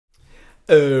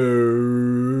Rupert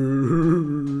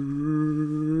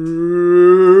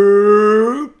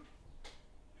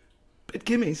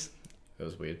Kemeys. It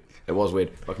was weird. It was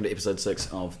weird. Welcome to episode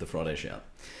 6 of the Friday Shout.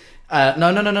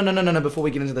 No. Before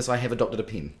we get into this, I have adopted a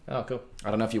pen. Oh, cool.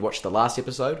 I don't know if you watched the last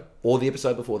episode or the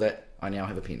episode before that. I now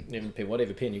have a pen. You have a pen.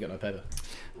 Whatever pen, you got no paper.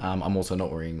 I'm also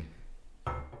not wearing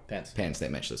Pants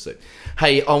that match the suit.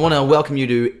 Hey, I want to welcome you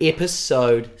to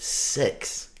episode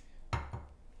 6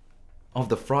 of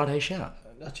the Friday Shout.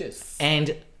 Cheers.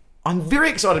 And I'm very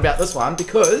excited about this one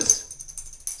because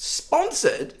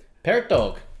sponsored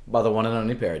Parrotdog. by the one and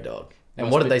only Parrotdog.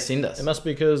 And what did they send us? It must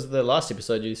be because the last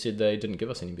episode you said they didn't give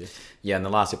us any beers. Yeah, in the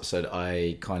last episode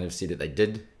I kind of said that they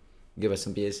did give us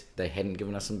some beers. They hadn't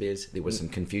given us some beers. There was some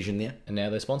confusion there. And now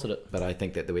they sponsored it. But I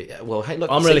think that well, hey, look.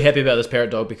 I'm really happy about this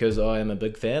Parrotdog because I am a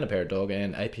big fan of Parrotdog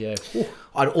and APA. Ooh.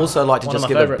 I'd also like to One of just my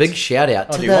give favourites. a big shout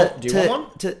out to do you want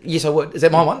one? Yes, I would. Is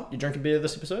that my one? You drink a beer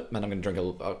this episode? Man, I'm going to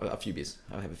drink a few beers.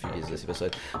 I'll have a few beers this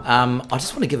episode. I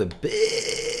just want to give a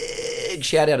big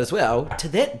shout out as well to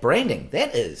that branding.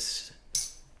 That is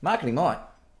marketing might.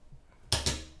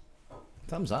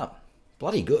 Thumbs up.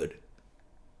 Bloody good.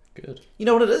 Good. You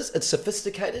know what it is? It's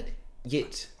sophisticated,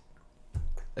 yet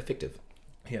effective.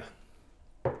 Yeah.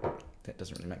 That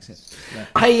doesn't really make sense. No.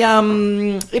 Hey,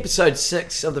 episode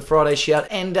 6 of the Friday Shout,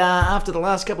 and after the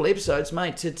last couple of episodes,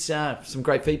 mate, it's some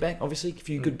great feedback, obviously, a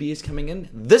few good beers coming in.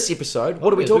 This episode,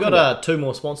 what are we talking about? We've got 2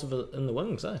 more sponsors in the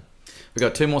wings, eh? We've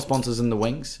got 2 more sponsors in the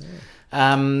wings.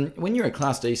 Yeah. When you're a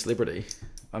Class D celebrity,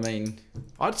 I mean,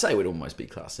 I'd say we'd almost be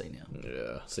Class C now.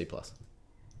 Yeah, C+.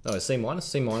 No, C minus.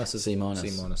 C minus is C minus.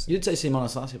 C minus. You did say C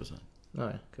minus last episode.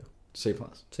 No, cool. C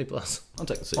plus. C plus. I'll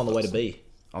take the C On the plus. way to B.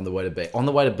 On the way to B. On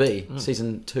the way to B.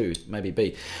 Season 2, maybe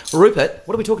B. Rupert,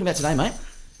 what are we talking about today, mate?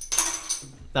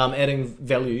 Adding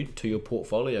value to your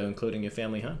portfolio, including your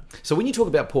family home. So when you talk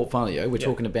about portfolio, we're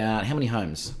talking about how many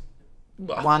homes?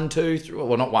 1, 2, 3.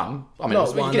 Well, not one. I mean, Not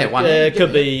you one. can have one. It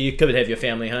could be. You could have your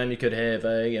family home. You could have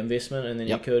a investment, and then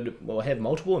Yep. you could have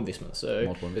multiple investments. So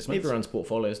Multiple investments. everyone's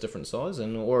portfolio is different size,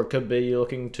 or it could be you're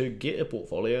looking to get a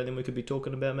portfolio, and then we could be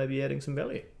talking about maybe adding some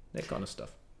value, that kind of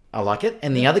stuff. I like it.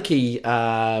 And the other key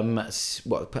part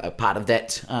of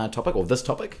that topic, or this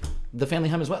topic, the family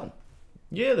home as well.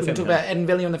 Yeah, the We can family talk home. about adding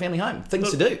value in the family home.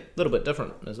 Things to do. A little bit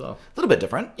different as well. A little bit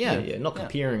different, yeah. Yeah, not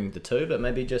comparing the two, but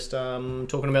maybe just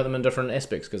talking about them in different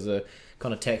aspects because the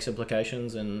kind of tax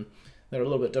implications and they're a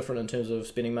little bit different in terms of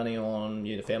spending money on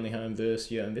your family home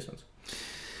versus your investments.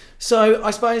 So I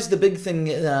suppose the big thing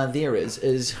there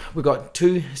is we've got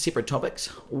 2 separate topics.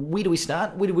 Where do we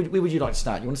start? Where would you like to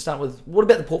start? You want to start with, what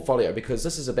about the portfolio? Because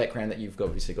this is a background that you've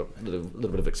obviously got a little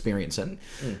bit of experience in.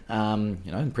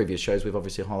 In previous shows we've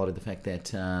obviously highlighted the fact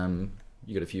that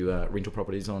you got a few rental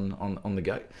properties on the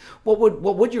go. What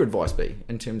would your advice be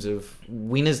in terms of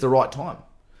when is the right time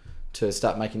to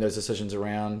start making those decisions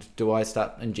around, do I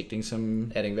start injecting some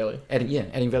Adding value.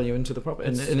 adding value into the property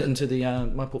into the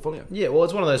my portfolio? Yeah, well,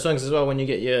 it's one of those things as well when you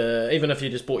get even if you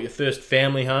just bought your first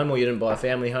family home or you didn't buy a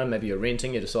family home, maybe you're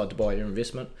renting, you decide to buy your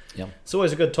investment. Yeah. It's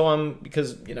always a good time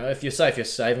because, if you're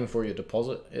saving for your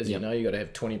deposit, as you know, you got to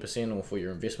have 20%, or for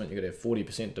your investment, you got to have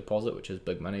 40% deposit, which is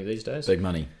big money these days. Big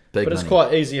money. But it's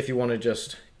quite easy if you want to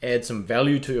just add some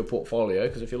value to your portfolio,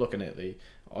 because if you're looking at the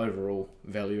overall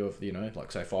value of like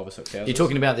say 5 or 6 houses. You're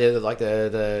talking about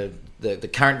the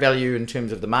current value in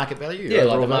terms of the market value. Yeah, like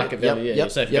overall the market value.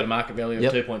 Yep. So if you've got a market value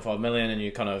of Yep. 2.5 million and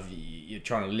you're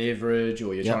trying to leverage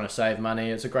or you're Yep. trying to save money,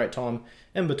 it's a great time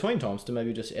in between times to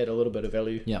maybe just add a little bit of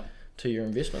value Yep. to your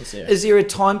investments there. Is there a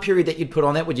time period that you'd put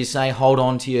on that? Would you say hold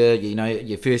on to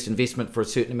your first investment for a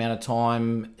certain amount of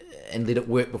time and let it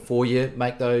work before you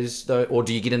make those, or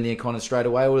do you get in there kind of straight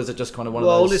away, or is it just kind of one of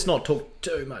those? Well, let's not talk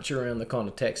too much around the kind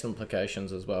of tax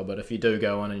implications as well, but if you do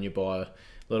go in and you buy a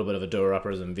little bit of a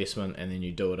doer-upper as an investment and then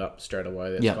you do it up straight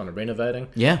away, that's kind of renovating.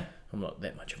 Yeah. I'm not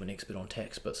that much of an expert on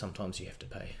tax, but sometimes you have to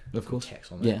pay Of course. tax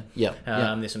on that. Yeah.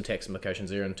 There's some tax implications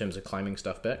there in terms of claiming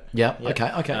stuff back. Yeah. Okay.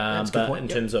 That's a good But point. in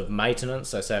terms of maintenance,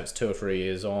 so say it's 2 or 3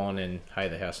 years on and, hey,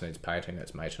 the house needs painting,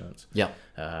 that's maintenance. Yeah.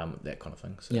 That kind of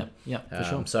thing. So, Yeah. For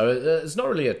sure. So it's not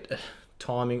really a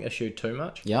timing issue too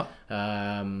much. Yeah.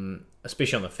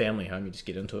 Especially on the family home, you just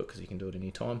get into it because you can do it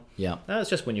any time. Yeah. It's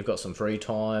just when you've got some free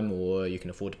time or you can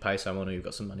afford to pay someone or you've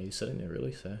got some money sitting there,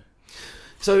 really.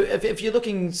 So if you're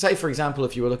looking, say for example,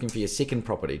 if you were looking for your second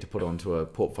property to put onto a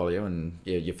portfolio and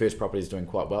your first property is doing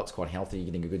quite well, it's quite healthy, you're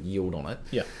getting a good yield on it.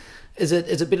 Yeah. Is it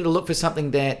better to look for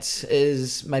something that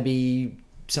is maybe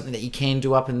something that you can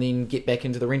do up and then get back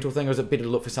into the rental thing, or is it better to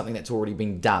look for something that's already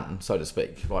been done, so to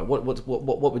speak? Like what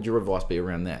would your advice be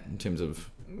around that in terms of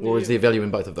or is there value in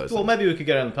both of those? Well, things? maybe we could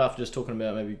go down the path of just talking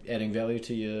about maybe adding value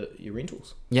to your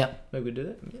rentals. Yeah, Maybe we do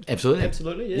that. Yeah. absolutely.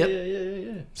 Absolutely.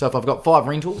 Yeah. So if I've got 5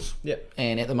 rentals, Yep.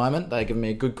 and at the moment they give me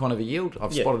a good kind of a yield,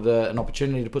 I've Yep. spotted an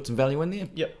opportunity to put some value in there.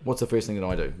 Yep. What's the first thing that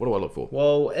I do? What do I look for?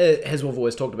 Well, as we've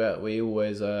always talked about, we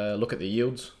always look at the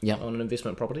yields Yep. on an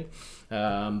investment property.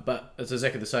 But it's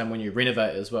exactly the same when you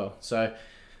renovate as well. So,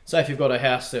 say if you've got a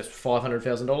house that's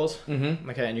 $500,000,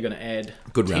 okay, and you're going to add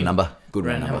Good round number. Good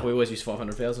round number. We always use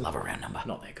 500,000. Love a round number.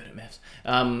 Not that good at maths.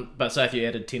 But say if you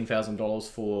added $10,000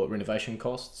 for renovation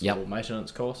costs Yep. or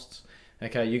maintenance costs,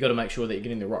 okay, you got to make sure that you're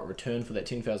getting the right return for that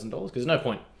 $10,000 because there's no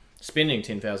point spending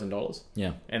 $10,000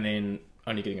 Yeah. and then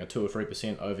only getting a 2 or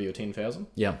 3% over your 10,000.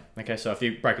 Yeah. Okay, so if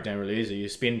you break it down really easy, you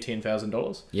spend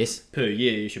 $10,000 Yes. per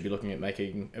year. You should be looking at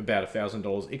making about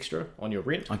 $1,000 extra on your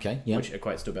rent, Okay. Yeah. which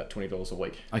equates to about $20 a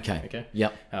week. Okay. Okay.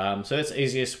 Yep. So that's the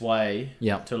easiest way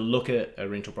Yep. to look at a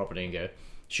rental property and go,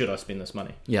 should I spend this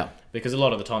money? Yeah. Because a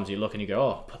lot of the times you look and you go,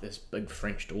 oh, put this big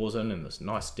French doors in and this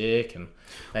nice deck and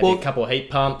maybe Well- a couple of heat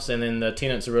pumps, and then the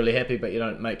tenants are really happy, but you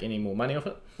don't make any more money off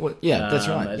it. Well, yeah, that's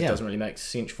right. It Yeah. doesn't really make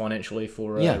sense financially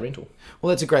for Yeah. a rental. Well,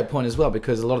 that's a great point as well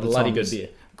because a lot of the Bloody times, good beer.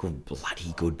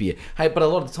 bloody good beer. Hey, but a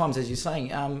lot of the times, as you're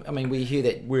saying, I mean, we hear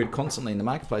that word constantly in the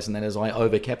marketplace, and that is I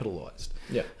overcapitalised.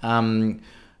 Yeah.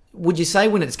 Would you say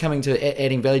when it's coming to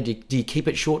adding value, do you keep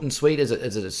it short and sweet? Is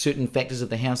it certain factors of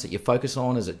the house that you focus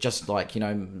on? Is it just like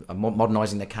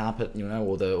modernising the carpet,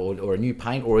 or a new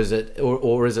paint, or is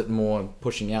it more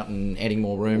pushing out and adding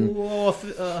more room? Well,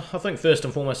 I think first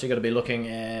and foremost, you've got to be looking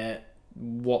at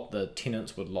what the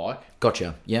tenants would like.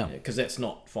 Gotcha. Yeah. Because that's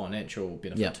not financial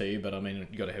benefit to you, but I mean,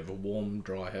 you've got to have a warm,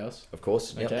 dry house. Of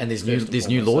course. Yep. Okay. And there's First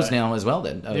new and laws foremost, now as well.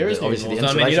 Then There is obviously new the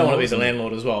laws. I mean, you don't want to be insulation the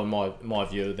laws landlord as well. In my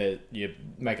view, that you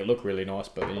make it look really nice,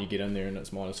 but then you get in there and it's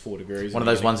 -4 degrees. One of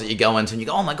those ones that you go into and you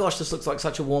go, oh my gosh, this looks like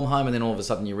such a warm home, and then all of a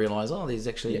sudden you realise, oh, there's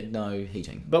actually no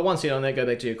heating. But once you're on that, go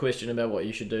back to your question about what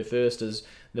you should do first is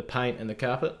the paint and the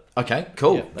carpet. Okay,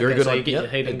 cool. Yeah, Very okay, good. so you get Yep,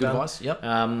 your heating good done. advice. Yep.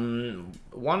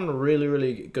 One really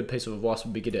good piece of advice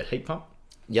would be get a heat pump.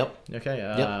 Yep.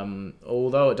 Okay.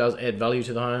 Although it does add value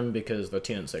to the home because the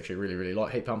tenants actually really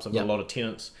like heat pumps. I've got Yep. a lot of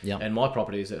tenants Yep. and my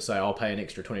properties that say I'll pay an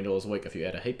extra $20 a week if you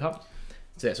add a heat pump.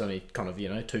 So that's only kind of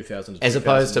 2,000 to As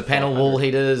opposed to panel wall 2,500.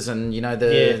 heaters and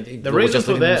The reason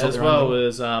for that as well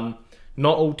is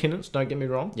not all tenants. Don't get me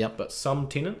wrong. Yep. But some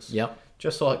tenants. Yep.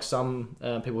 Just like some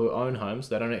people who own homes,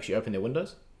 they don't actually open their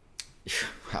windows.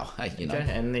 Well, hey, Okay,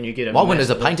 and then you get a my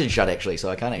windows are massive- painted shut actually, so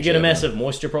I can't actually. You get a open them. massive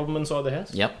moisture problem inside the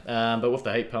house. Yep. But with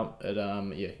the heat pump,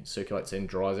 it circulates and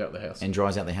dries out the house. And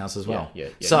dries out the house as well. Yeah.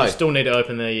 So you still need to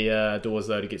open the doors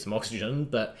though to get some oxygen,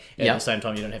 but at Yep. the same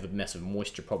time, you don't have a massive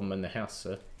moisture problem in the house.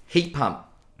 So. heat pump.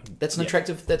 That's an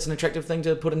attractive. That's an attractive thing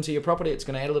to put into your property. It's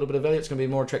going to add a little bit of value. It's going to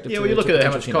be more attractive. Yeah, to well, you look to at how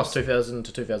much it potential costs, $2,000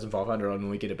 to $2,500,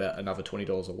 and we get about another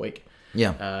 $20 a week.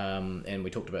 Yeah. And we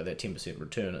talked about that 10%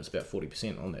 return. It's about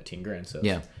 40% on that 10 grand. So it's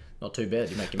Yeah. not too bad.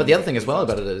 You make. But the other thing as well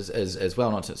about it is as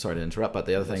well. Not to, sorry to interrupt, but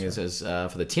the other thing is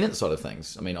for the tenant side of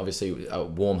things. I mean, obviously,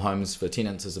 warm homes for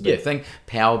tenants is a big thing.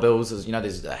 Power bills is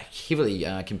there's a heavily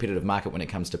competitive market when it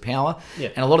comes to power,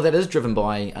 and a lot of that is driven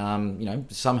by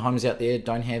some homes out there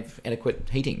don't have adequate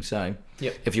heating. So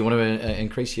if you want to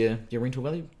increase your rental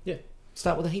value,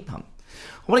 start with a heat pump.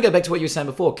 I want to go back to what you were saying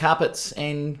before: carpets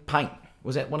and paint.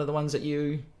 Was that one of the ones that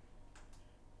you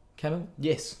came in?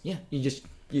 Yes. Yeah,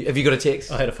 have you got a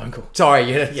text? I had a phone call. Sorry,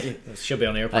 It should be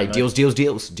on airplane. Hey, mode.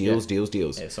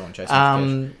 deals. Yeah, someone chasing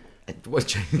cash.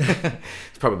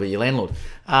 It's probably your landlord.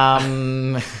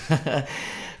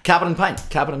 Carpet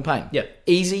and paint. Yeah.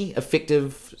 Easy,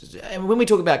 effective. And when we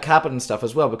talk about carpet and stuff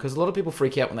as well, because a lot of people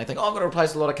freak out when they think, oh, I've got to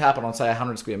replace a lot of carpet on, say, a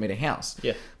 100 square metre house.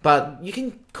 Yeah. But you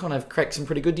can kind of crack some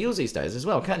pretty good deals these days as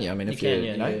well, can't you? I mean, if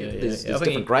there's I think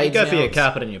different grades You go for now. your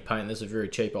carpet and your paint. There's a very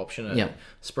cheap option. It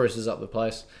spruces up the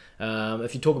place.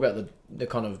 If you talk about the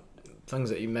kind of things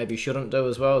that you maybe shouldn't do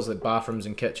as well, is the bathrooms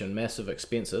and kitchen, massive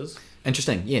expenses.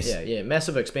 Interesting, yes. Yeah,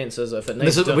 massive expenses. If it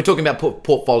needs We're talking about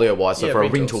portfolio-wise, so for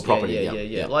rentals, a rental property.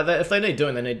 Yeah. Like that, if they need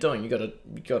doing, they need doing. You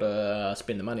got to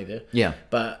spend the money there. Yeah.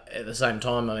 But at the same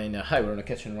time, I mean, hey, we're in a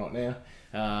kitchen right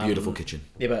now. Beautiful kitchen.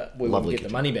 Yeah, but we want to get the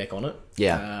money back on it.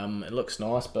 Yeah. It looks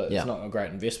nice, but it's not a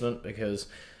great investment because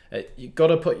you've got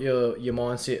to put your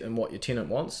mindset in what your tenant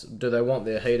wants. Do they want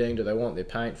their heating? Do they want their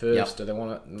paint first? Do they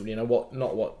want it?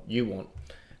 Not what you want.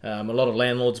 A lot of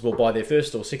landlords will buy their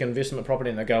first or second investment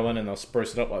property and they'll go in and they'll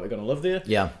spruce it up like they're going to live there.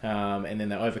 Yeah. And then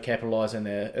they overcapitalise and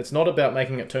it's not about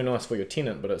making it too nice for your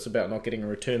tenant, but it's about not getting a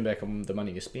return back on the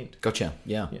money you spent. Gotcha.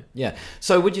 Yeah.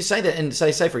 So would you say that, and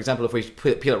say for example, if we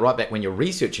peel it right back when you're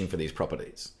researching for these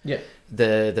properties,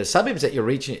 the suburbs that you're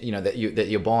reaching, that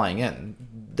you're buying in,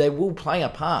 they will play a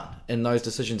part in those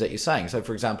decisions that you're saying. So,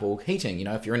 for example, heating.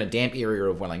 If you're in a damp area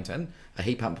of Wellington, a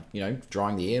heat pump,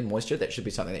 drying the air, moisture, that should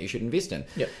be something that you should invest in.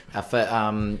 Yep.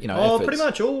 Pretty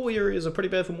much all areas are pretty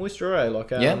bad for moisture, eh?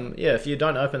 Like, if you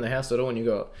don't open the house at all and you've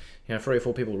got 3 or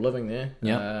 4 people living there,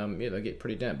 they get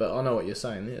pretty damp. But I know what you're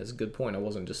saying there. It's a good point. I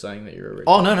wasn't just saying that you're a...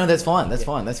 Oh, no, that's fine. That's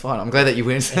fine. I'm glad that you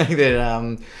weren't saying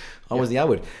that I was the I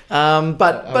would.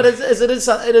 But it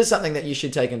is something that you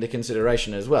should take into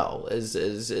consideration as well.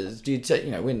 Do you take,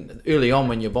 when early on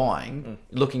when you're buying,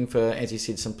 looking for, as you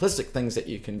said, simplistic things that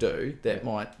you can do that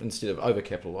might, instead of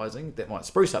overcapitalizing, that might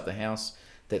spruce up the house.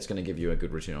 That's going to give you a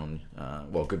good return on,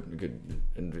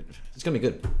 it's going to be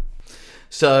good.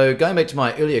 So going back to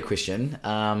my earlier question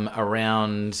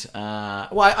around, I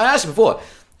asked you before,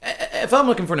 if I'm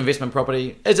looking for an investment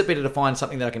property, is it better to find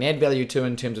something that I can add value to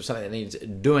in terms of something that needs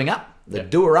doing up, the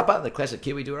doer-upper, the classic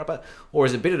Kiwi doer-upper, or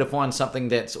is it better to find something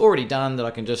that's already done that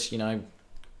I can just,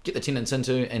 get the tenants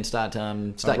into and start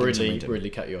rudely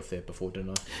cut you off there before,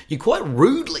 didn't I? You quite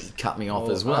rudely cut me off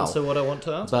as well. Answer what I want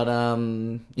to answer. But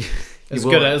it's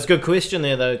good. It's a good question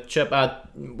there, though, Chip.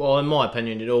 Well, in my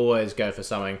opinion, you'd always go for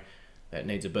something that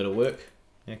needs a bit of work.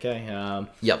 Okay.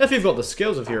 If you've got the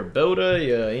skills, if you're a builder,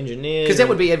 you're an engineer, because that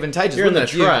would be advantageous. You're in the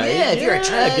trade. If you're a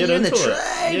trade, get you're in the into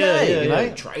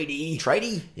trade. it.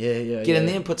 Tradie. Yeah. Get in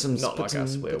there and put some. Not put like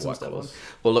us. some, We're put some white stuff on. collars.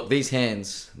 Well, look, these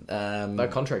hands. No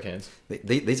contract hands.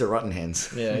 These are rotten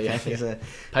hands. Yeah. These are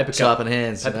Paper sharpened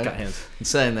hands. Paper cut hands. I'm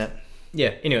saying that.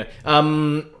 Yeah. Anyway.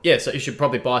 So you should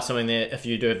probably buy something there if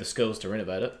you do have the skills to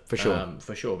renovate it. For sure.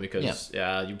 Because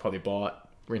you probably buy it.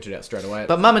 Rent it out straight away.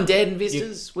 But mum and dad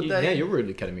investors, would they? Yeah, you're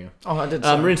rudely cutting me off. Oh, I did.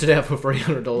 Rent it out for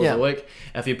 $300 a week.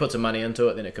 If you put some money into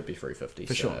it, then it could be $350.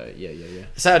 For sure. Yeah.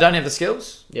 So I don't have the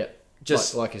skills. Yeah.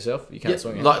 Just like yourself, you can't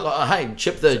swing it. Hey,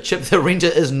 Chip the renter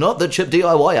is not the Chip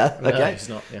DIYer. Okay, no, he's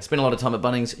not. Yeah. Spend a lot of time at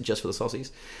Bunnings just for the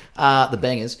saucies, the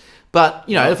bangers. But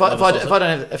if I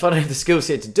don't have the skill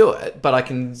set to do it, but I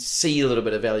can see a little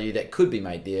bit of value that could be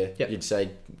made there. Yep. You'd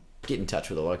say, get in touch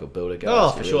with a local builder.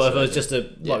 For sure. If it was just like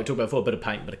we talked about before, a bit of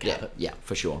paint, bit of carpet. Yeah,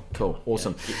 for sure. Cool,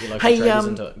 awesome. Get your local traders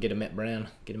into it. Get a Matt Brown.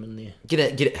 Get him in there. Get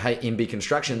it. Hey, MB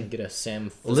Construction. Get a Sam.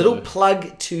 Fizzo. Little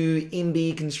plug to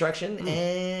MB Construction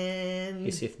and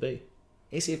SFB.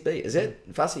 Is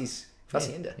it Fussy's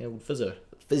Fussy Ender? Yeah, Fizzo.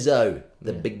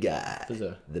 The big guy.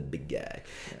 Fizzo. The big guy.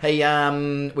 Yeah.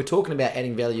 Hey, we're talking about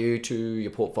adding value to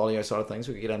your portfolio side of things.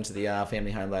 We'll get into the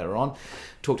family home later on.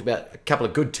 Talked about a couple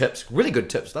of good tips, really good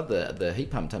tips. Love the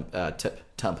heat pump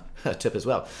tip as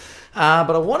well.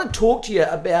 But I want to talk to you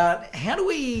about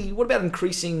what about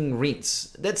increasing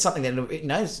rents? That's something that,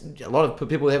 a lot of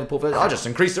people have a portfolio. I just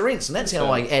increase the rents, and that's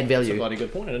how I add value. That's a bloody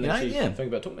good point. I didn't actually think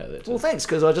about talking about that. Well, thanks,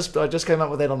 because I just came up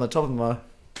with that on the top of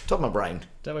my brain.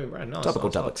 Nice, Topical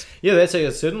topics. Yeah, that's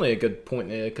certainly a good point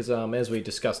there, because as we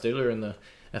discussed earlier in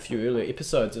a few earlier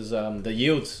episodes, is the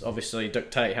yields obviously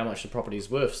dictate how much the property is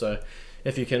worth. So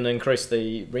if you can increase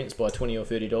the rents by $20 or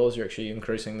 $30, you're actually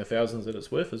increasing the thousands that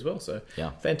it's worth as well. So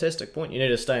fantastic point. You need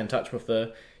to stay in touch with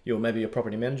maybe your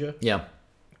property manager. Yeah.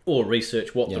 Or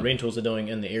research what the rentals are doing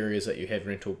in the areas that you have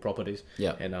rental properties.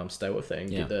 Yeah. And stay with that and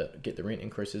get the rent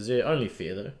increases. They're only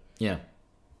fair though. Yeah.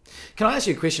 Can I ask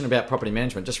you a question about property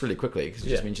management just really quickly? Because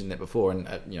you just mentioned that before, and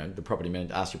the property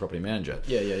manager asked your property manager.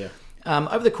 Yeah.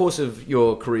 Over the course of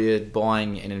your career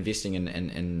buying and investing in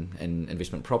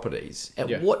investment properties,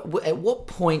 at what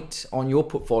point on your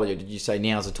portfolio did you say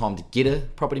now's the time to get a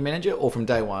property manager, or from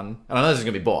day one? And I know this is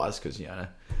going to be biased because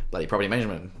bloody property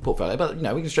management portfolio, but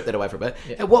we can strip that away for a bit.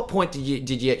 Yeah. At what point did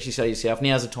you actually say to yourself,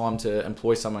 now's the time to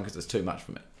employ someone because it's too much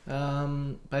for me?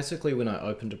 Basically when I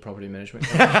opened a property management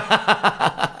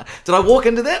company. Did I walk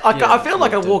into that? I feel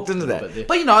like I walked into that.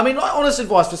 But honest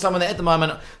advice for someone that at the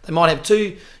moment they might have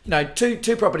two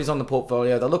properties on the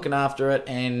portfolio. They're looking after it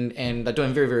and they're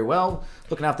doing very, very well.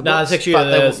 Looking after books. No,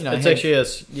 it's actually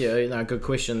a good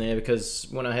question there, because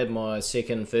when I had my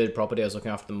second, third property, I was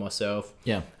looking after them myself.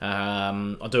 Yeah.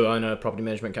 I do own a property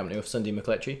management company with Cindy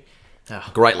McClatchy.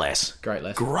 Great lass. Great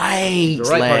lass. Great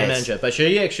property manager. But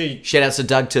she actually... Shout outs to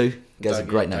Doug too. Guy's a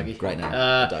great name. Dougie. Great name.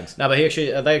 Doug's. No, but they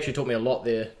actually taught me a lot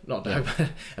there. Not Doug,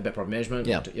 about property management.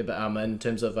 Yeah. But in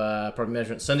terms of property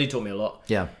management, Cindy taught me a lot.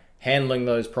 Yeah. Handling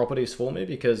those properties for me,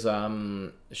 because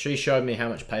she showed me how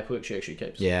much paperwork she actually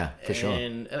keeps. Yeah, for sure.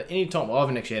 And any time, I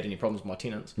haven't actually had any problems with my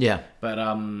tenants. Yeah. But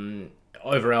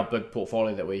over our big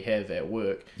portfolio that we have at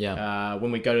work,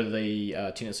 when we go to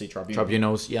the tenancy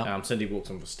tribunals, Cindy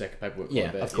walks in with a stack of paperwork.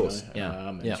 Yeah, of course.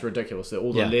 It's ridiculous.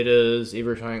 All the letters,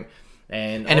 everything.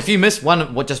 And if you miss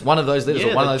just one of those letters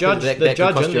or one of those judge, letters, the that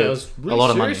judge could cost in there you was really a lot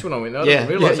of money. serious when I went there. I didn't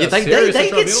realise how they serious get the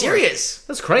tribunal was. serious.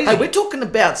 That's crazy. Hey, we're talking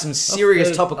about some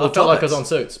serious topical I felt like I topics. was on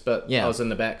Suits, but I was in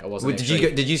the back. I wasn't. Did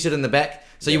you sit in the back?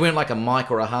 So you weren't like a Mike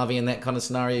or a Harvey in that kind of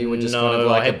scenario? You were just kind of I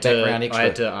like had a background extra? I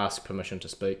had to ask permission to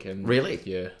speak. And really?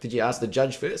 Yeah. Did you ask the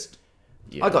judge first?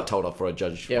 Yeah. I got told off for a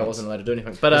judge. Yeah, once. I wasn't allowed to do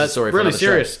anything. But it's really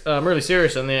serious. Really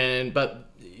serious. And then, but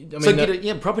I mean,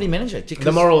 so property manager.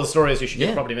 The moral of the story is you should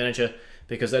get a property manager,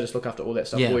 because they just look after all that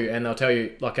stuff for you, and they'll tell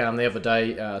you. Like the other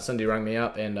day, Cindy rang me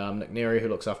up, and Nick Neary, who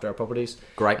looks after our properties,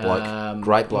 great bloke,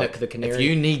 great bloke. Nick the Canary. If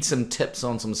you need some tips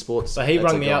on some sports, so he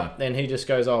rang me up, and he just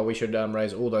goes, "Oh, we should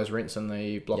raise all those rents in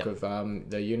the block of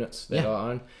the units that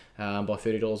I own by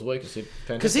 $30 a week."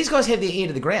 Because these guys have their ear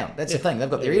to the ground. That's the thing. They've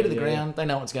got their ear to the ground. They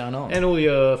know what's going on, and all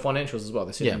your financials as well.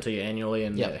 They send them to you annually,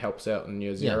 and it helps out in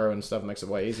your zero and stuff. Makes it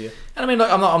way easier. And I mean,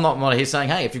 look, I'm not here saying,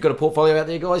 hey, if you've got a portfolio out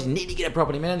there, guys, you need to get a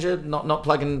property manager. Not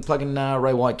plugging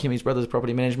Ray White, Kemeys Brothers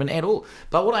property management at all.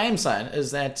 But what I am saying is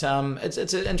that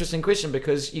it's an interesting question,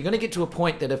 because you're going to get to a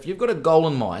point that if you've got a goal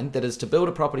in mind, that is to build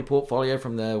a property portfolio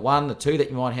from the 1, the 2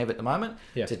 that you might have at the moment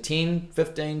to 10,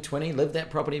 15, 20, live that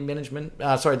property management,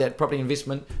 that property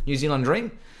investment New Zealand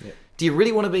dream. Do you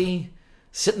really want to be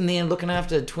sitting there and looking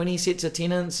after 20 sets of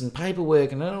tenants and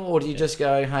paperwork, or do you just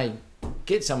go, hey,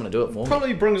 get someone to do it for me?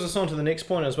 Probably brings us on to the next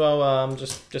point as well.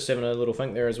 Just having a little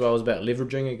think there as well, is about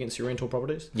leveraging against your rental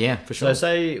properties. Yeah, for sure. So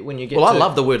say when you get I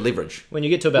love the word leverage. When you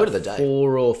get to about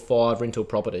 4 or 5 rental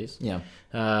properties,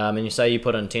 and you say you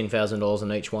put in $10,000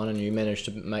 in each one, and you manage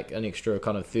to make an extra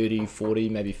kind of $30, $40,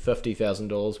 maybe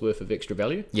 $50,000 worth of extra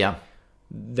value. Yeah,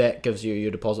 that gives you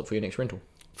your deposit for your next rental.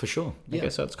 For sure. Yeah. Okay,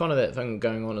 so it's kind of that thing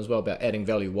going on as well about adding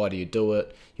value. Why do you do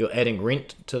it? You're adding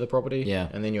rent to the property,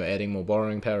 and then you're adding more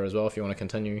borrowing power as well if you want to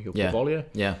continue your portfolio.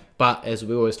 Yeah. But as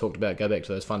we always talked about, go back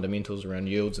to those fundamentals around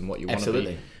yields and what you want to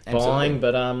be buying.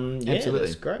 But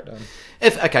that's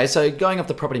great. So going off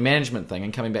the property management thing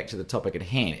and coming back to the topic at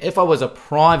hand, if I was a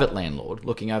private landlord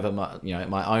looking over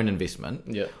my own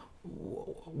investment,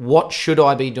 what should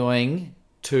I be doing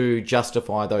to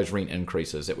justify those rent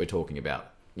increases that we're talking about?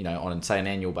 On say an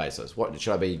annual basis, what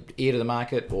should I be ear to the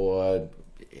market, or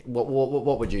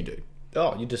what would you do?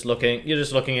 Oh, you're just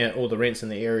looking at all the rents in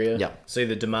the area. Yeah. See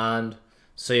the demand.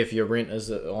 See if your rent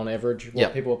is on average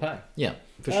what people are paying. Yeah,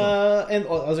 for sure. And I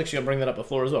was actually going to bring that up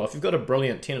before as well. If you've got a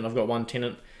brilliant tenant, I've got one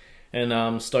tenant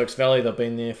in Stokes Valley. They've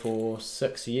been there for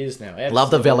 6 years now. Love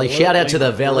the Valley. Shout out to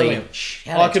the Valley.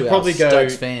 I could probably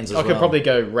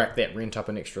go rack that rent up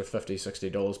an extra $50,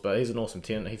 $60, but he's an awesome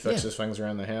tenant. He fixes things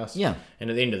around the house. Yeah. And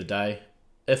at the end of the day,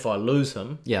 if I lose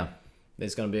him,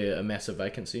 there's going to be a massive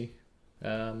vacancy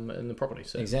in the property.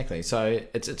 So. Exactly. So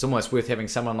it's almost worth having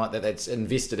someone like that that's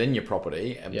invested in your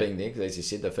property and being there, because as you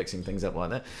said, they're fixing things up like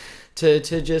that,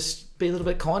 to just be a little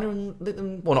bit kinder and let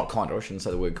them, well, not kinder, I shouldn't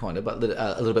say the word kinder, but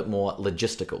a little bit more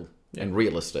logistical and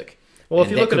realistic. Well,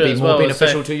 if you look at it as well,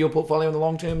 beneficial to your portfolio in the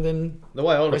long term, then the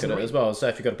way I look at it as well is, say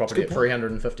if you've got a property at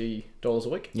 $350 a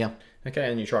week,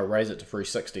 okay, and you try to raise it to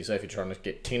 $360. So if you're trying to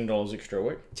get $10 extra a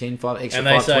week, 10, 5 extra, and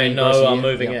they say no, I'm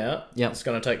moving out. Yeah, it's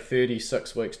going to take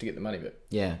 36 weeks to get the money back.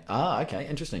 Yeah. Okay.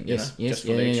 Interesting. Yes. Just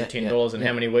for the extra $10, and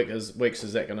how many weeks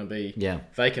is that going to be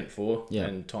vacant for?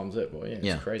 And times it. Well,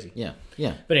 it's crazy. Yeah.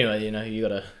 But anyway, you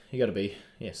gotta be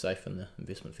safe in the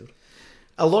investment field.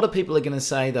 A lot of people are going to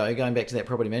say, though, going back to that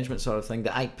property management side of thing, the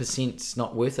 8%'s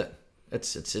not worth it.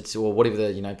 It's or whatever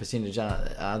the percentage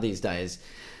are these days.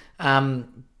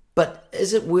 But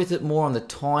is it worth it more on the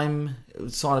time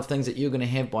side of things that you're going to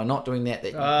have by not doing that?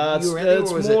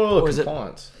 It's more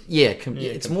compliance.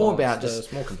 It's more about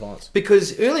just more compliance.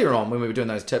 Because earlier on, when we were doing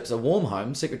those tips, a warm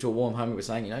home, secret to a warm home, we were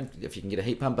saying, if you can get a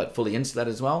heat pump but fully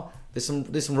insulated as well, there's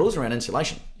some rules around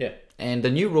insulation. Yeah. And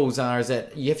the new rules is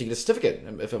that you have to get a certificate,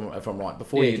 if I'm right,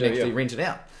 before you can actually rent it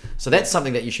out. So that's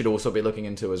something that you should also be looking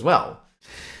into as well.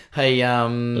 Hey, do you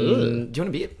want a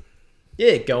beer?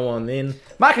 Yeah, go on then.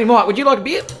 Marketing Mike, would you like a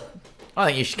beer? I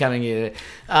think you should come in here.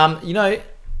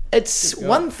 It's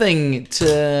one thing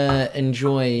to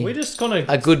enjoy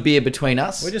a good beer between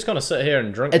us. We just kind of sit here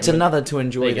and drink. It's another to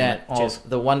enjoy that of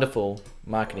the wonderful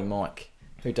Marketing Mike,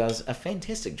 who does a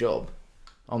fantastic job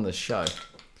on this show.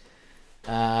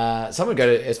 Some would go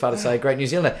as far to say great New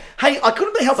Zealander. Hey, I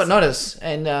couldn't help but notice,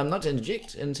 and not to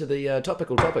interject into the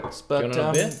topical topics, but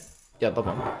love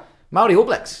one. Māori All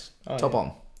Blacks,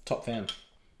 top fan.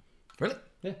 Really?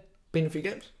 Yeah. Been a few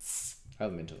games? I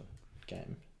haven't been to the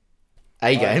game.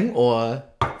 A game or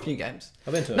a few games?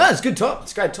 I've been to it. No, it's good top.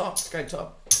 It's great top.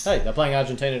 Hey, they're playing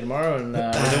Argentina tomorrow, and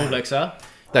the All Blacks are.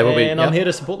 They will be. And I'm here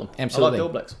to support them. Absolutely. I like the All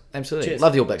Blacks. Absolutely. Cheers.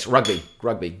 Love the All Blacks. Rugby.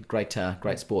 Great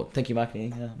sport. Thank you, Mike.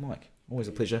 Mike, always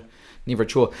a pleasure. Never a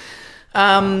chore.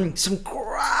 Some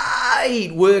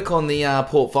great work on the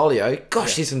portfolio.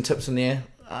 Gosh, there's some tips in there.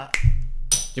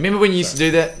 Do you remember when you used to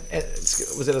do that?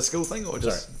 Was that a school thing or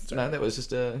just... Sorry. No, that was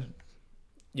just a...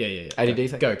 Yeah. ADD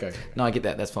thing? Go. No, I get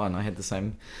that. That's fine. I had the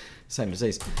same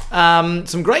disease.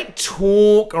 Some great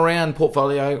talk around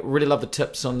portfolio. Really love the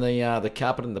tips on the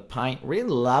carpet and the paint. Really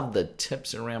love the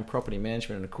tips around property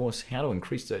management and, of course, how to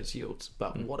increase those yields.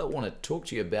 But what I want to talk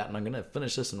to you about, and I'm going to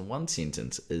finish this in one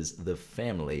sentence, is the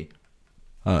family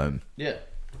home. Yeah.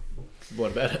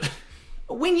 What about it?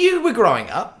 When you were growing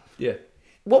up, Yeah.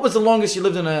 what was the longest you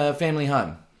lived in a family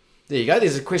home? There you go.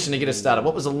 There's a question to get us started.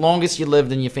 What was the longest you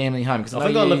lived in your family home? Because I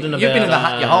think I lived in you've been in the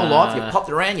about, your whole life. You popped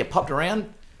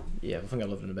around. Yeah, I think I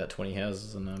lived in about 20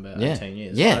 houses in about 18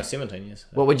 years. Yeah. No, 17 years.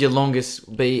 What would your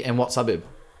longest be, and what suburb?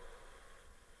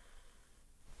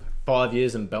 5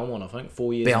 years in Belmont, I think.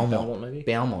 4 years in Belmont, maybe.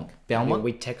 Belmont. Yeah,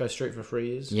 we Taco Street for 3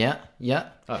 years. Yeah.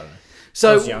 I don't know.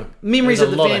 So, memories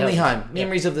of the family home. Yeah.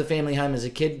 Memories of the family home as a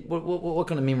kid. What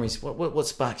kind of memories? What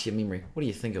sparks your memory? What do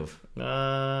you think of?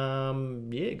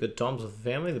 Yeah, good times with the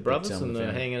family, the brothers, and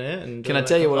hanging out. And can I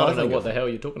tell you what I think don't know of? what the hell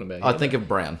you're talking about. I think of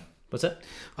Brown. What's that?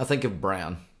 I think of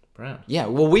Brown. Brown. Yeah,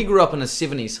 well, we grew up in a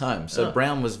 70s home, so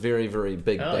Brown was very, very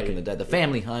big back in the day. The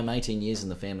family home, 18 years in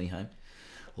the family home.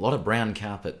 A lot of brown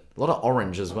carpet, a lot of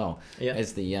orange as well,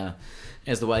 as the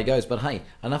way goes. But hey,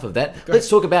 enough of that. Let's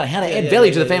talk about how to add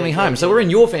value to the family home. So we're in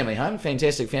your family home,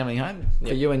 fantastic family home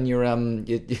for you and your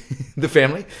the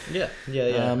family. Yeah.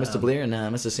 Mr. Blair and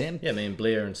Mr. Sam. Yeah, me and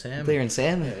Blair and Sam.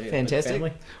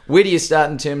 Fantastic. Where do you start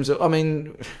in terms of? I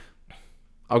mean,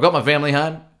 I've got my family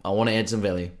home. I want to add some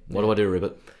value. What do I do,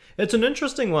 Rupert? It's an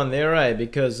interesting one there,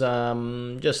 because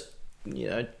just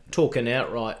talking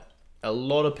outright. A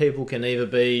lot of people can either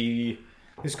be...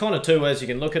 There's kind of two ways you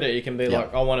can look at it. You can be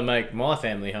like, I want to make my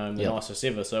family home the nicest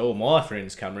ever, so all my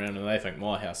friends come around and they think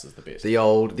my house is the best. The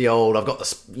old. I've got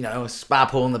the spa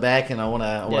pool in the back, and I want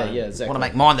to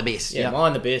make mine the best. Yeah,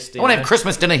 mine the best. I want to have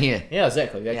Christmas dinner here. Yeah,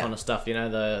 exactly. That kind of stuff.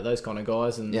 Those kind of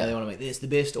guys, and they want to make this the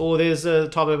best. Or there's a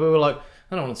type of people like,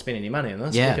 I don't want to spend any money on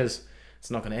this because it's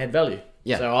not going to add value.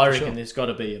 Yeah, so I reckon there's got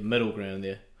to be a middle ground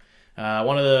there.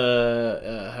 One of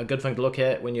a good thing to look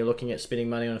at when you're looking at spending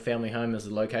money on a family home is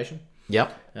the location.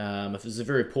 Yep. If it's a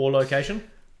very poor location.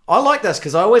 I like this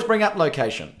because I always bring up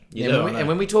location. And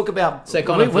when we talk about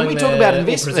when we talk about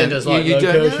investment,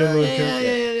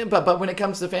 but when it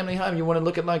comes to the family home, you want to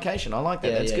look at location. I like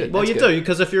that. That's good. Well, you do,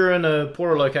 because if you're in a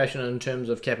poorer location in terms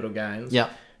of capital gains,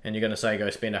 and you're going to say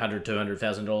go spend $100,000,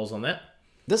 $200,000 on that.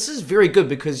 This is very good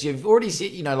because you've already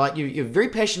said, you're very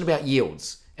passionate about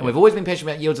yields. And we've always been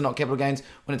passionate about yields and not capital gains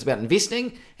when it's about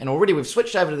investing. And already we've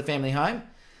switched over to the family home.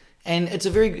 And it's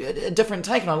a different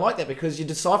take. And I like that because you're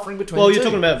deciphering between the two. Well, you're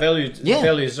talking about value. Yeah.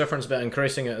 Value is different about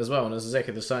increasing it as well. And it's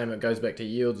exactly the same. It goes back to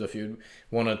yields if you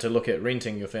wanted to look at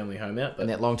renting your family home out. But and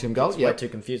that long-term goal. It's way too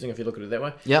confusing if you look at it that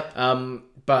way. Yep.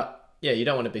 But... yeah, you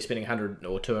don't want to be spending $100,000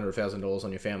 or $200,000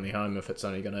 on your family home if it's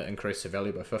only going to increase the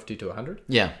value by 50 to 100.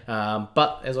 Yeah.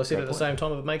 But as I said, the same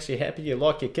time, if it makes you happy, you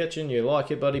like your kitchen, you like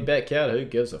your bloody backyard, who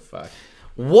gives a fuck?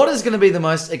 What is going to be the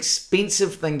most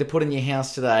expensive thing to put in your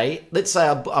house today? Let's say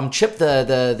I'm Chip,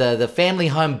 the family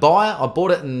home buyer. I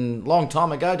bought it a long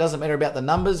time ago. Doesn't matter about the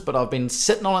numbers, but I've been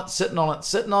sitting on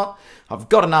it. I've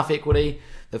got enough equity.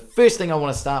 The first thing I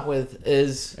want to start with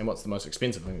is... And what's the most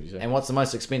expensive thing, did you say? And what's the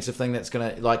most expensive thing that's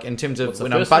going to... Like, in terms of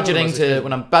when I'm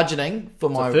budgeting for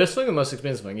my... The first thing or the most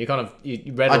expensive thing? You kind of...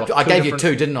 You rattled off I gave you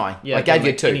two, didn't I? Yeah, I gave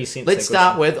you two. Let's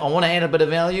start with, I want to add a bit of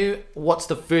value. What's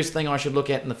the first thing I should look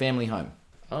at in the family home?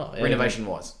 Oh, yeah,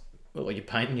 renovation-wise. Well, you're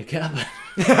painting your carpet.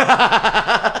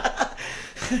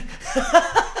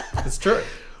 It's true.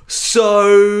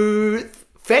 So,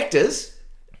 factors...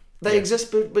 They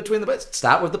exist between the bits.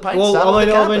 Start with the paint. Well,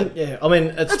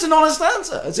 it's an honest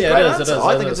answer. It's a great answer.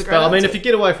 I think it's a great answer. I mean, if you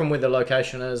get away from where the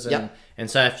location is, and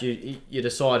say if you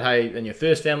decide, hey, in your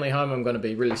first family home, I'm going to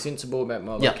be really sensible about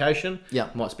my location.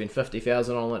 Yeah, might spend $50,000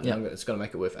 on it. And it's going to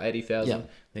make it worth $80,000.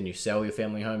 Then you sell your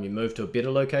family home. You move to a better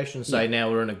location. Say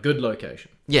now we're in a good location.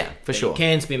 Yeah, for sure. You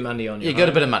can spend money on your home. You got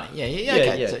a bit of money. Yeah.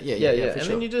 And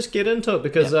then you just get into it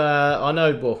because I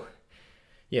know. Well.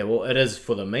 Yeah, well, it is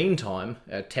for the meantime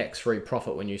a tax-free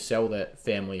profit when you sell that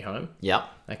family home. Yeah.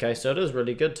 Okay, so it is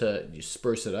really good to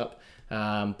spruce it up.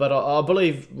 But I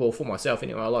believe, well, for myself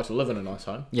anyway, I like to live in a nice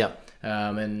home. Yeah.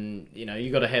 And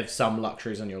you got to have some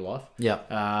luxuries in your life. Yeah.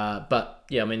 But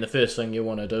yeah, I mean, the first thing you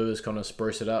want to do is kind of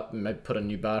spruce it up and maybe put a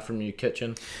new bathroom, new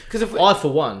kitchen. Because I,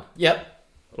 for one,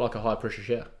 like a high-pressure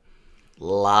shower.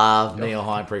 Love me a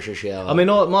high-pressure shower. I mean,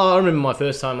 I remember my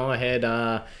first time I had.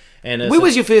 And Where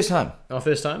was your first home? my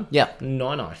first home? Yeah.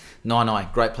 Nine. Nine,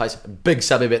 great place. Big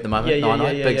suburb at the moment.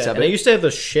 Big suburb. And I used to have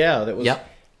this shower that was Yep.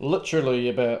 literally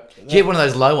about Do you have one of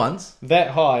those low ones?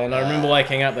 that high. And I remember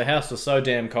waking up, the house was so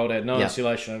damn cold, I had no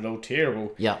insulation at all,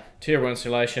 terrible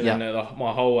insulation, and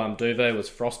my whole duvet was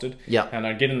frosted. Yeah. And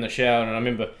I'd get in the shower, and I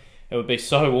remember it would be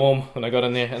so warm when I got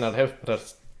in there, and I'd have to...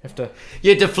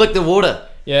 You had to flick the water.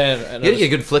 Yeah. And You had to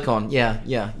get a good flick on. Yeah.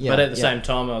 But at the same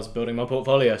time, I was building my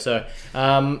portfolio, so...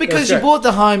 Because you bought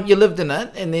the home, you lived in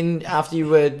it, and then after you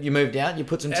moved out, you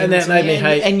put some And that made me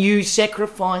hate... And you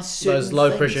sacrificed certain those low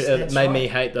things. pressure... It made me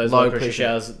hate those low pressure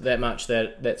showers that much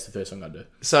that that's the first thing I'd do.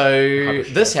 So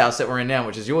this house that we're in now,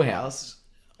 which is your house,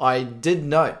 I did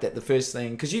note that the first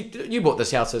thing... Because you bought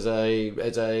this house as a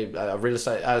real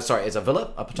estate... as a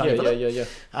villa, a Petone villa. Yeah.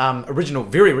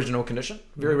 Very original condition.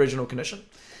 Very original condition.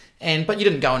 But you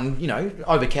didn't go and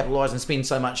overcapitalise and spend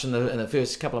so much in the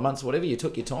first couple of months or whatever. You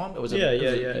took your time. It was I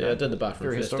did the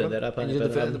bathroom first. Did that up. And you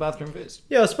did the bathroom first.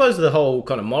 Yeah, I suppose the whole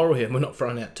kind of moral here. We're not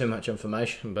throwing out too much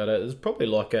information, but it's probably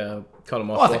like a kind of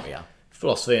my I think we are.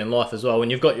 philosophy in life as well. When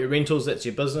you've got your rentals, that's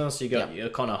your business. You got your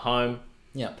kind of home.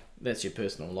 Yeah. That's your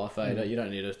personal life, You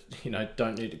don't need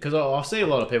to, because I see a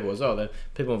lot of people as well. That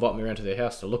people invite me around to their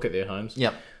house to look at their homes.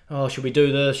 Yep. Oh, should we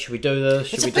do this? Should we do this?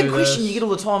 Should It's we a do big question you get all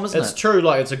the time, isn't it? It's true.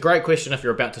 Like, it's a great question if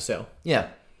you're about to sell. Yeah.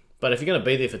 But if you're going to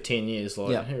be there for 10 years, who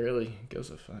really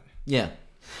gives a fuck? Yeah.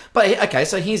 But okay,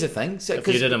 so here's the thing. So, if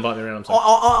you did invite me around, I'm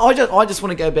sorry. I just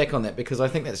want to go back on that because I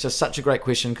think that's just such a great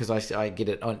question because I get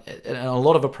it in a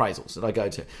lot of appraisals that I go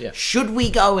to. Yeah. Should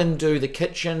we go and do the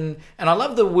kitchen? And I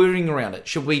love the wording around it.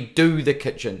 Should we do the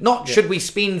kitchen? Not should we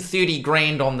spend 30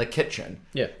 grand on the kitchen?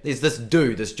 Yeah. There's this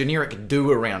generic do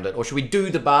around it. Or should we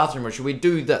do the bathroom or should we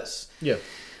do this? Yeah.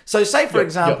 So say for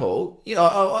example,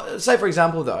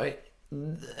 though,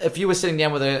 if you were sitting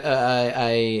down with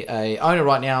a owner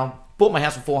right now, bought my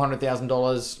house for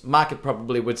 $400,000. Market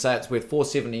probably would say it's worth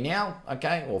 $470 now,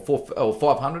 okay, or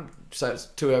 $500. So it's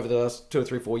over the last 2 or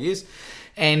 3, 4 years.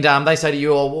 And they say to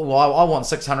you, "Oh, well, I want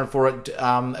 $600 for it.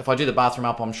 If I do the bathroom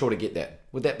up, I'm sure to get that."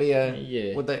 Would that be a?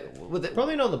 Yeah. Would that?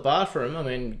 Probably not the bathroom. I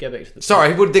mean, go back to the.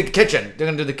 Sorry, we'll do the kitchen. They're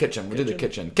going to do the kitchen. We'll do the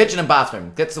kitchen. Kitchen and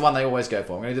bathroom. That's the one they always go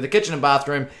for. I'm going to do the kitchen and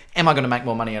bathroom. Am I going to make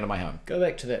more money out of my home? Go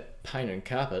back to that paint and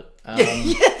carpet.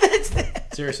 That's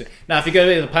that. Seriously. Now, if you go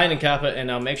back to the paint and carpet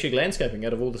and actually landscaping,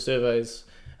 out of all the surveys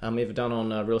ever done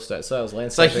on real estate sales,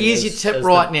 landscaping. So here's your tip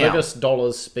right now. The biggest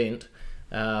dollars spent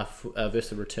versus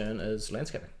the return is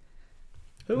landscaping.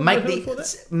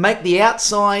 Make the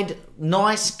outside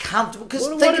nice, comfortable. Because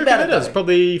think about it, it's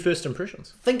probably first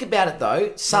impressions. Think about it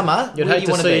though. Summer. You'd hate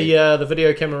to see the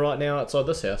video camera right now outside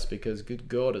this house because, good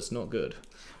God, it's not good.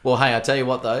 Well, hey, I tell you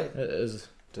what though, it is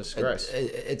disgrace.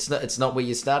 It's not where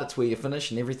you start; it's where you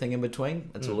finish, and everything in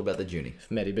between. It's all about the journey.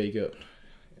 If Matty B got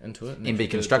into it, MB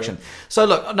Construction. So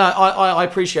look, no, I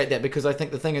appreciate that because I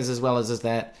think the thing is as well is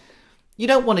that. You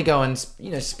don't want to go and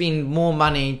spend more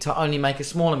money to only make a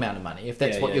small amount of money if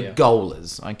that's what your goal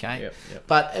is, okay? Yep.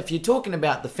 But if you're talking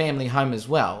about the family home as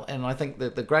well, and I think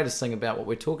that the greatest thing about what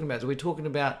we're talking about is we're talking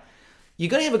about you've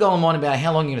got to have a goal in mind about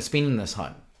how long you're going to spend in this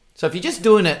home. So if you're just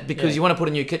doing it because you want to put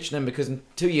a new kitchen in because in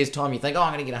 2 years' time you think,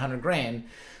 I'm going to get 100 grand,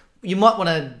 you might want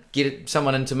to get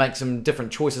someone in to make some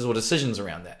different choices or decisions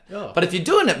around that. Oh. But if you're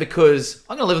doing it because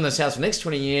I'm going to live in this house for the next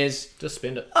 20 years... Just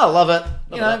spend it. I love it.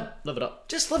 Live it up.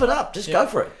 Just live it up. Just go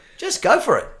for it. Just go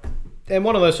for it. And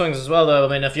one of those things as well, though, I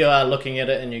mean, if you are looking at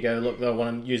it and you go, look, I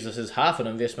want to use this as half an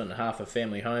investment and half a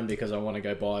family home because I want to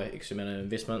go buy X amount of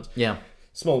investments. Yeah.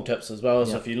 Small tips as well.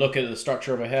 So if you look at the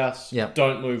structure of a house,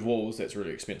 don't move walls. That's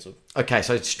really expensive. Okay,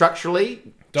 so structurally,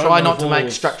 try not to make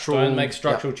structural... Don't make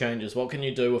structural changes. What can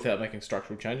you do without making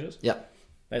structural changes? Yep.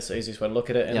 That's the easiest way to look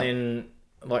at it. And then,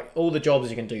 like, all the jobs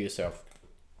you can do yourself.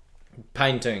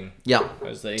 Painting. Yeah.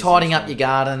 Tidying up your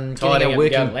garden. Getting a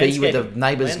working bee with the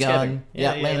neighbour's garden.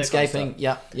 Yeah, landscaping.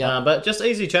 Yeah. But just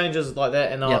easy changes like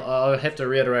that. And I have to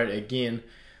reiterate again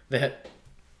that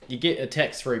you get a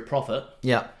tax-free profit.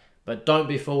 Yeah. But don't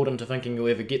be fooled into thinking you'll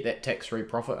ever get that tax-free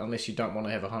profit unless you don't want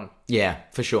to have a home. Yeah,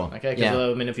 for sure. Okay, because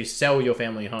I mean, if you sell your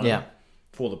family home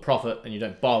for the profit and you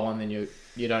don't buy one, then you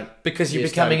don't... Because you're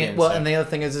becoming... and the other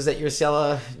thing is that you're a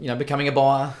seller, becoming a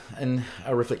buyer in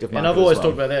a reflective market. And I've always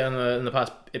talked about that in the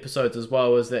past episodes as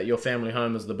well, is that your family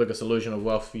home is the biggest illusion of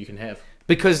wealth you can have.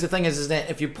 Because the thing is that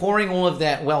if you're pouring all of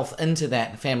that wealth into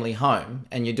that family home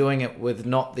and you're doing it with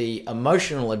not the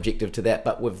emotional objective to that,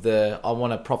 but with the I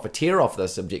want to profiteer off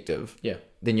this objective,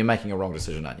 then you're making a wrong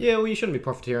decision, aren't you? Yeah, well, you shouldn't be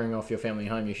profiteering off your family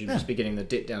home. You should just be getting the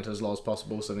debt down to as low as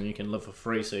possible, so then you can live for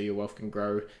free, so your wealth can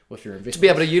grow with your investments. To be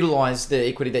able to utilise the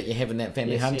equity that you have in that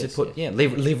family home to put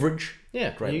leverage.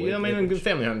 Yeah, great word, I mean, leverage.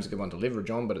 family home's a good one to leverage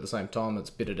on, but at the same time, it's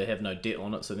better to have no debt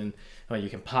on it. So then, you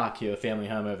can park your family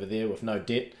home over there with no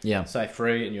debt, say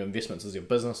free, and your investments is your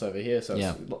business over here. So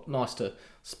it's nice to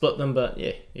split them, but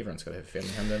yeah, everyone's got to have a family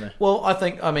home, don't they? Well, I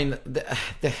think,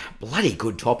 they're bloody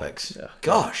good topics. Yeah.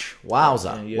 Gosh,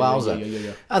 wowza, wowza.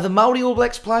 Yeah. Are the Māori All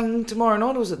Blacks playing tomorrow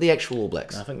night, or is it the actual All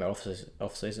Blacks? No, I think they're off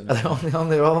season. Are they on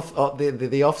their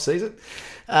off season?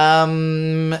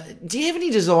 Do you have any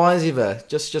desires ever,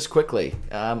 just quickly?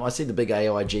 I see the big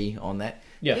AIG on that.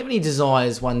 Yeah. Do you have any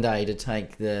desires one day to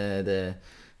take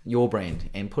your brand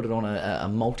and put it on a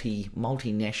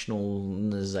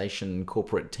multinationalization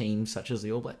corporate team such as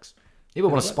the All Blacks? You ever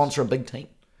want to sponsor a big team?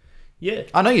 Yeah.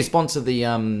 I know you sponsor the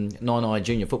Nine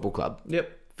Junior Football Club.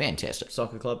 Yep. Fantastic.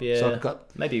 Soccer club, yeah. Soccer club.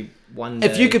 Maybe one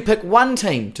day. If you could pick one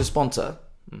team to sponsor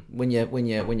when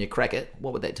you crack it,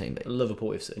 what would that team be? Liverpool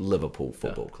FC. Liverpool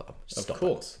Football Club. Of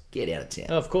course. Get out of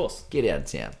town. Of course. Get out of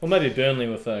town. Or maybe Burnley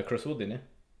with Chris Wood then, yeah?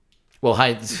 Well,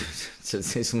 hey,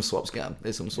 there's some swaps going.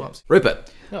 There's some swaps.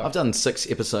 Rupert, I've done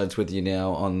 6 episodes with you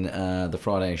now on the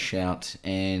Friday Shout,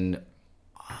 and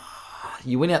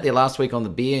you went out there last week on the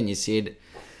beer and you said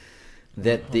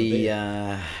that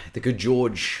the Good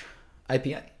George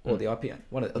APA or the IPA,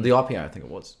 the IPA I think it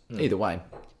was. Either way,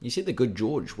 you said the Good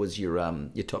George was your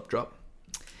top drop.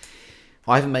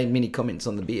 I haven't made many comments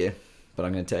on the beer, but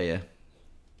I'm going to tell you,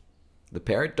 the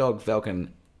Parrotdog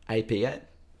Falcon APA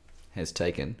has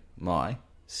taken my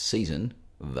season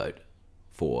vote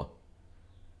for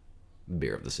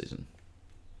beer of the season.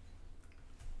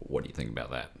 What do you think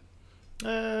about that?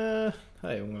 Hey,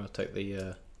 I'm going to take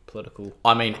the political.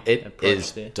 I mean, it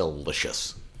is there.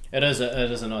 Delicious. It is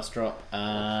a nice drop.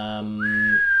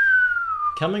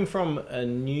 Coming from a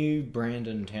new brand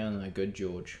in town, though, Good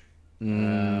George.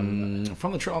 From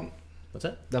the Tron. What's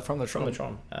that? They're from the Tron.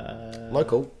 From the Tron.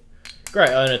 Local. Great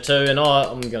owner too, and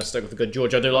I'm going to stick with the Good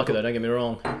George. I do like it though, don't get me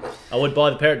wrong. I would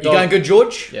buy the Parrotdog. You going Good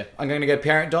George? Yeah. I'm going to go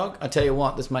Parrotdog. I tell you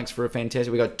what, this makes for a fantastic.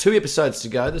 We've got 2 episodes to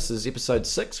go. This is episode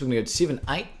 6. We're going to go to 7,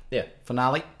 8. Yeah.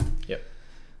 Finale. Yep.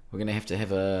 We're going to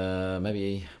have a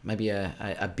maybe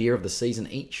a beer of the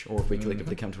season each, or if we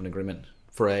collectively come to an agreement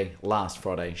for a last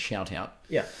Friday shout out.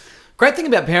 Yeah. Great thing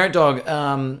about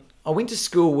Parrotdog, I went to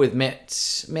school with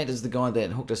Matt. Matt is the guy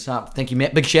that hooked us up. Thank you,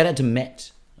 Matt. Big shout out to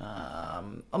Matt.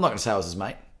 I'm not going to say I was his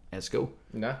mate at school.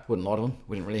 No. Wouldn't lie to him.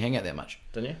 We didn't really hang out that much.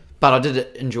 Didn't you? But I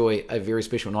did enjoy a very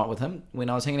special night with him when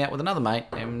I was hanging out with another mate,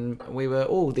 and we were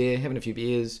all there having a few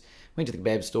beers, went to the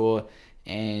kebab store,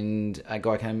 and a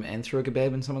guy came and threw a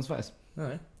kebab in someone's face. Oh,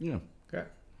 yeah. Yeah. Great.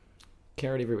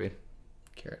 Carrot everywhere.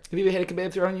 Carrot. Have you ever had a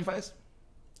kebab thrown in your face?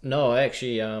 No,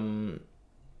 actually,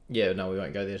 yeah, no, we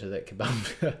won't go there to that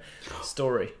kebab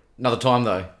story. Another time,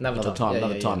 though. Another time.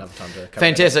 Another time. Another time to cover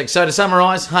Fantastic. So to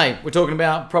summarise, hey, we're talking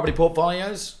about property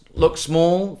portfolios. Look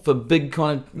small for big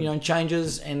kind of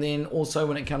changes, and then also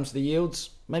when it comes to the yields,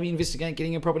 maybe investigate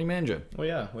getting a property manager. We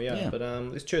are. Yeah. But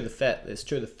let's chew the fat.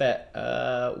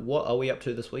 What are we up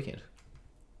to this weekend?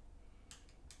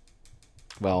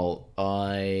 Well,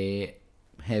 I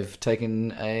have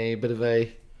taken a bit of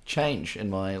a change in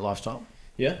my lifestyle.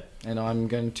 Yeah. And I'm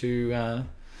going to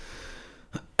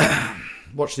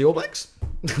watch the All Blacks.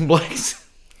 Blacks.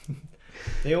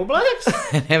 The All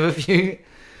Blacks? And have a few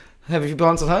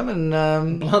pints at home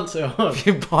and blunts at home. A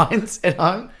few pints at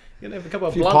home. You're gonna have a couple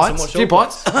of few blunts pints, and watch few All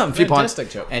pints, Blacks. few pints, Fantastic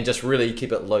job. and just really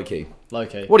keep it low key. Low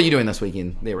key. What are you doing this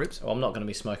weekend, there, Rips? Well, I'm not going to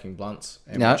be smoking blunts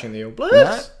and No. watching the All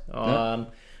Blacks. No.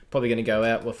 Probably going to go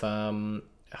out with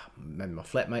maybe my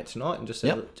flatmate tonight and just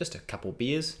have just a couple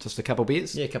beers. Just a couple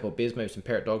beers. Yeah, a couple of beers. Maybe some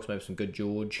Parrotdogs. Maybe some Good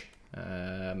George.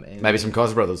 And Maybe some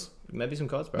Kaiser Brothers. Maybe some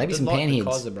Kaiser Brothers. Maybe some Like the Panheads.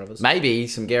 Kaiser Brothers. Maybe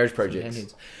some garage projects.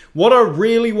 Panheads. What I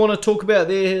really want to talk about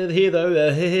here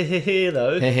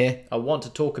though, I want to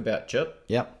talk about, Chip,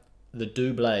 Yep. the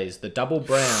Doubles, the double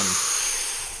brown.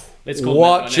 Let's call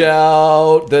Watch that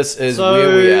out! This is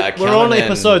where we are. We're on coming in.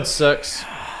 episode 6.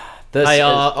 This Hey, is,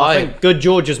 I think Good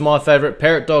George is my favourite.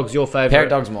 Parrotdog's your favourite.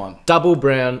 Parrotdog's mine. Double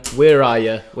brown. Where are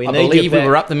you? I believe we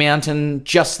were up the mountain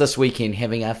just this weekend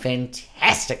having a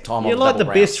fantastic time. You're on like the the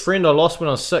double best friend I lost when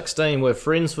I was 16. We're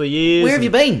friends for years. Where have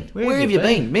you been? Where have you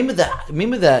been? Remember the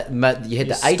you had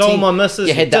the 18. stole my missus,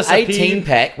 You had you the 18 disappeared.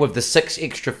 pack with the 6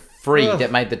 extra free Ugh.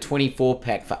 that made the 24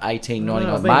 pack for $18.99.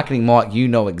 I've been- Marketing Mike, you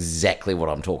know exactly what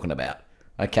I'm talking about.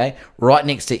 Okay, right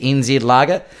next to NZ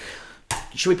Lager.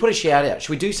 Should we put a shout out? Should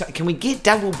we do something? Can we get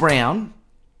Double Brown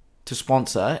to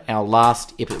sponsor our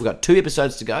last episode? We've got 2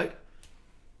 episodes to go.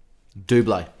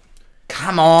 Double.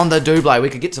 Come on, the Double. We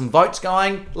could get some votes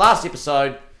going. Last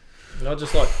episode. And I'd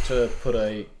just like to put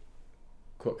a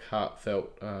quick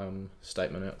heartfelt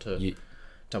statement out to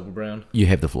Double Brown. You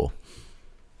have the floor.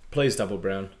 Please, Double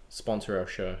Brown, sponsor our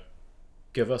show.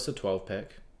 Give us a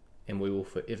 12-pack, and we will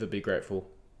forever be grateful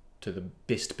to the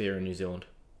best beer in New Zealand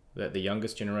that the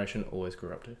youngest generation always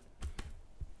grew up to.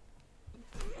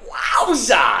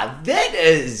 Wowza! That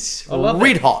is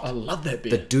red hot. I love that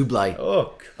beer. The Double.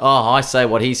 Oh, I say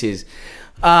what he says.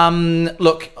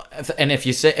 Look, and if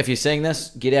you're seeing this,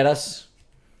 get at us.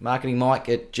 MarketingMike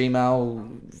at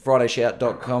Gmail,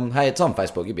 FridayShout.com. Hey, it's on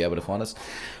Facebook. You'll be able to find us.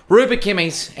 Rupert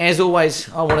Kemeys, as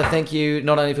always, I want to thank you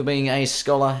not only for being a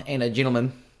scholar and a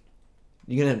gentleman.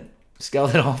 You going to scale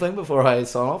that whole thing before I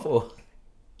sign off? Or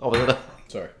was it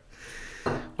sorry.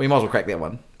 Well, you might as well crack that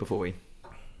one before we...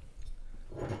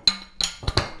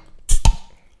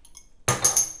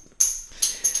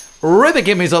 Rupert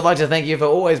Kemeys, I'd like to thank you for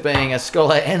always being a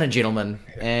scholar and a gentleman.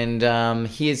 And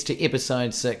here's to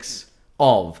episode 6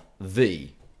 of the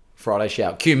Friday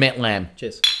Shout. Cue Matt Lamb.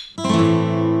 Cheers.